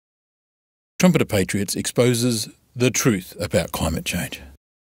Trumpet of Patriots exposes the truth about climate change.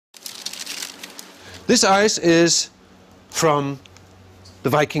 This ice is from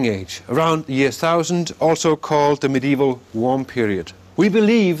the Viking Age, around the year 1000, also called the medieval warm period. We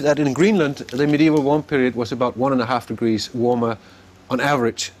believe that in Greenland, the medieval warm period was about 1.5 degrees warmer on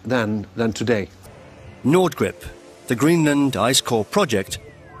average than today. Nordkripp, the Greenland Ice Core Project,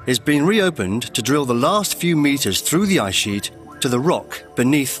 is being reopened to drill the last few meters through the ice sheet to the rock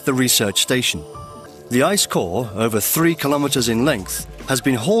beneath the research station. The ice core, over 3 kilometres in length, has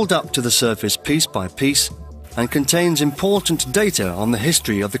been hauled up to the surface piece by piece and contains important data on the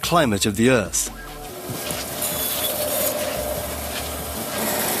history of the climate of the Earth.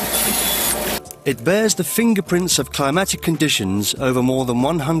 It bears the fingerprints of climatic conditions over more than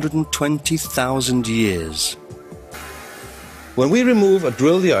 120,000 years. When we remove or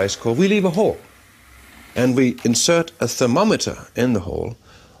drill the ice core, we leave a hole, and we insert a thermometer in the hole.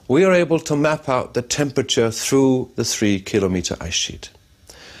 We are able to map out the temperature through the 3-kilometre ice sheet.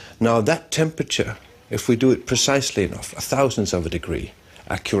 Now that temperature, if we do it precisely enough, 1/1000th of a degree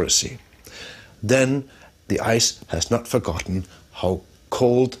accuracy, then the ice has not forgotten how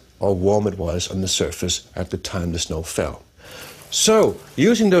cold or warm it was on the surface at the time the snow fell. So,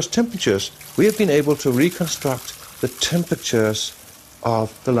 using those temperatures, we have been able to reconstruct the temperatures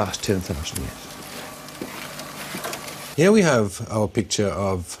of the last 10,000 years. Here we have our picture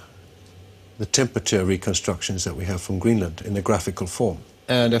of the temperature reconstructions that we have from Greenland in a graphical form.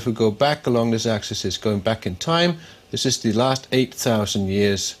 And if we go back along this axis, it's going back in time. This is the last 8,000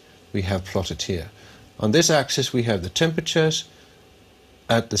 years we have plotted here. On this axis we have the temperatures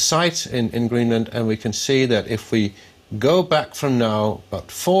at the site in Greenland, and we can see that if we go back from now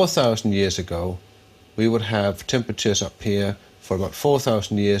about 4,000 years ago, we would have temperatures up here for about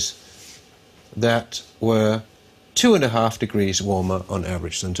 4,000 years that were 2.5 degrees warmer on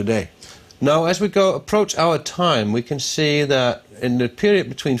average than today. Now, as we approach our time, we can see that in the period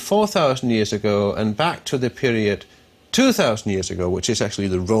between 4,000 years ago and back to the period 2,000 years ago, which is actually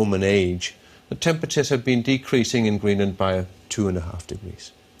the Roman age, the temperatures have been decreasing in Greenland by 2.5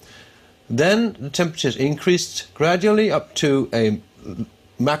 degrees. Then the temperatures increased gradually up to a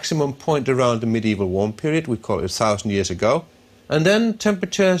maximum point around the medieval warm period, we call it 1,000 years ago. And then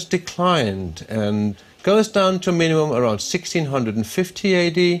temperatures declined and goes down to a minimum around 1650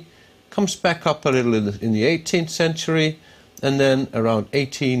 AD, comes back up a little in the 18th century, and then around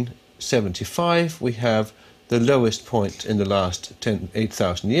 1875 we have the lowest point in the last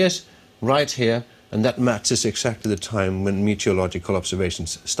 8,000 years, right here, and that matches exactly the time when meteorological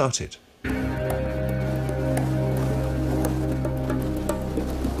observations started.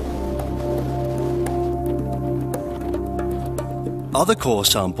 Other core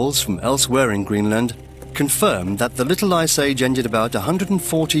samples from elsewhere in Greenland confirm that the Little Ice Age ended about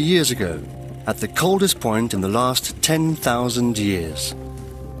 140 years ago, at the coldest point in the last 10,000 years.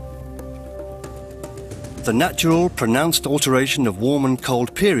 The natural, pronounced alteration of warm and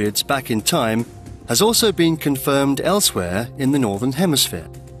cold periods back in time has also been confirmed elsewhere in the Northern Hemisphere.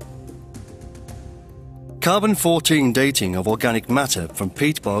 Carbon-14 dating of organic matter from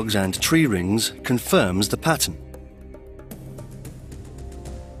peat bogs and tree rings confirms the pattern.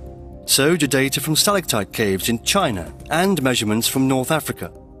 So do data from stalactite caves in China and measurements from North Africa.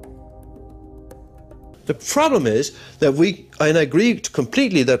 The problem is that I agree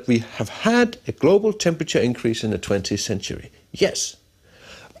completely that we have had a global temperature increase in the 20th century. Yes,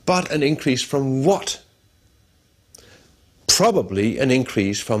 but an increase from what? Probably an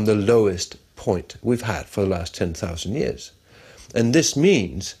increase from the lowest point we've had for the last 10,000 years. And this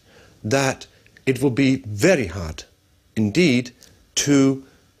means that it will be very hard indeed to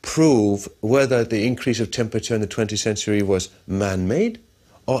prove whether the increase of temperature in the 20th century was man-made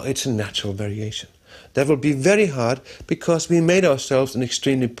or it's a natural variation. That will be very hard because we made ourselves an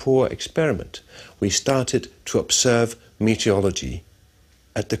extremely poor experiment. We started to observe meteorology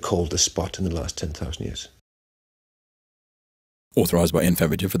at the coldest spot in the last 10,000 years. Authorised by N.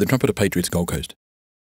 Faberger for the Trumpet of Patriots, Gold Coast.